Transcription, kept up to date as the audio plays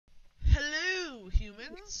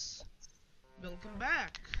humans, welcome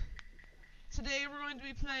back. Today we're going to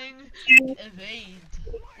be playing Evade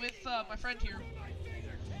with my friend here.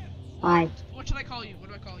 Hi. What should I call you? What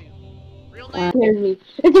do I call you? Real name? Here's me.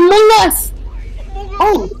 It's Among Us! Among Us!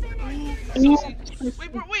 Oh!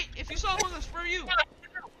 Wait, if you saw Among Us, where are you?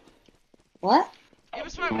 What? It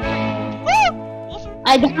was my Woo! Walter?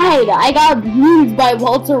 I died. I got bruised by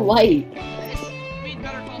Walter White. We'd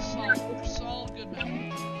better call Saul. Saul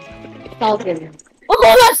Goodman. Falcon.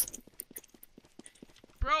 Among Us!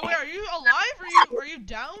 Bro, wait, are you alive? Are you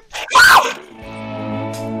down?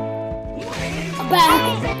 I'm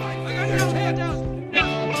back. I got down.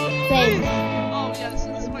 Same. Oh yeah, this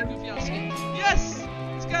is my Goofy Out skin. Yes!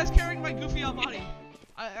 This guy's carrying my Goofy Out body.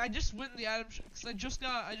 I just went in the item because I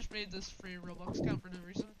just made this free Roblox account for no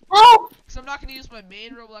reason. Oh! Because I'm not gonna use my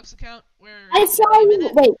main Roblox account where I saw you.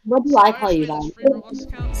 Wait, what do I call you then? then? Free Roblox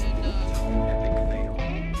account and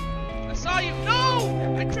I saw you. No!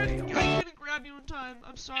 I couldn't grab you in time.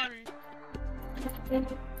 I'm sorry.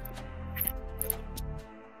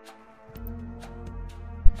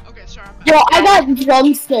 Okay, sorry. I'm back. Yo, I got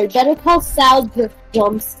jump scared. Better call Sal just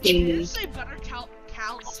jump scared Did you me. say better Cal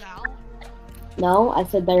Sal? No, I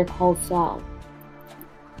said better call Sal.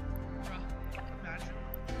 Bruh, imagine.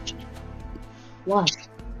 What?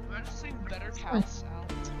 Imagine saying better Cal Sal.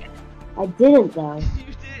 I didn't though. You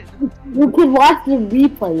did. You can watch the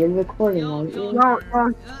replay. You're recording on it.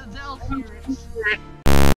 They'll hear it.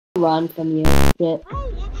 Run from you, shit.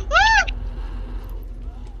 Bro, what? Ah!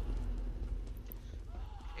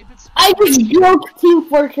 I just broke Team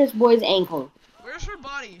Fortress Boy's ankle. Where's her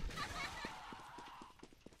body?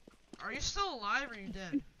 Are you still alive or are you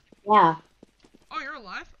dead? Yeah. Oh, you're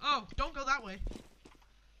alive? Oh, don't go that way.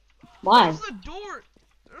 Why? Where's the door?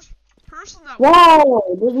 There's a person that way.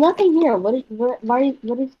 Whoa! There's nothing here. What is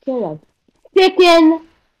scared of? Chicken!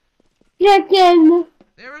 Chicken!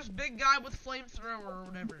 There was big guy with flamethrower or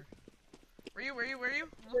whatever. Where you?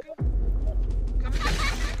 I'm looking. Come here.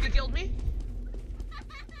 You killed me?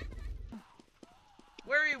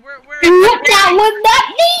 Where are you? Where are you? That was not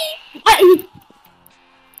me!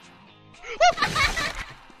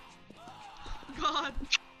 God.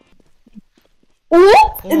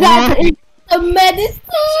 That is a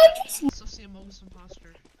medicine! Sussy Amogus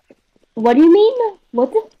Imposter. What do you mean?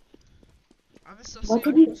 What the? I'm a Sussy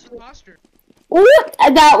Amogus Imposter. What?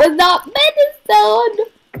 That was not medicine!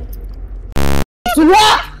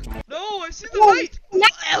 No, I see the light!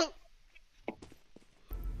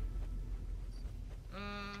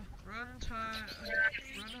 Run time.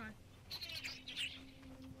 Run high.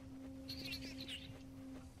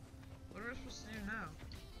 What are we supposed to do now?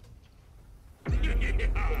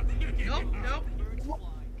 Nope.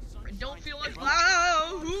 I don't feel like.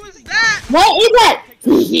 Wow, who is that? What is that?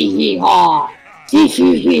 Hee hee hee ha! Hee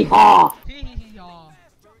hee hee ha! Hee hee hee haw.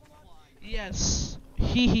 Yes.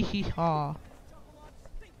 Hee hee hee haw.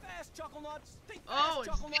 Oh,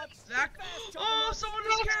 it's Zach. Oh, someone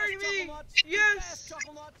is carrying me! Yes!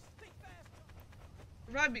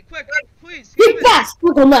 Revive me, quick, please. Big fast,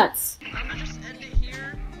 Sprinkle Nuts! I'm gonna just end it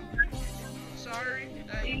here. Sorry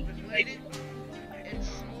that you've been waiting.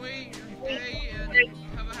 Enjoy your day and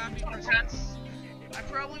have a happy Christmas. I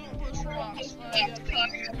probably won't post Roblox, but I got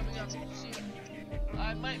content coming up soon.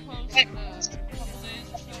 I might post in a couple days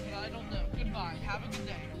or so, but I don't know. Goodbye. Have a good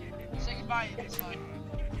day. Say goodbye this time.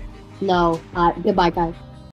 No, goodbye guys.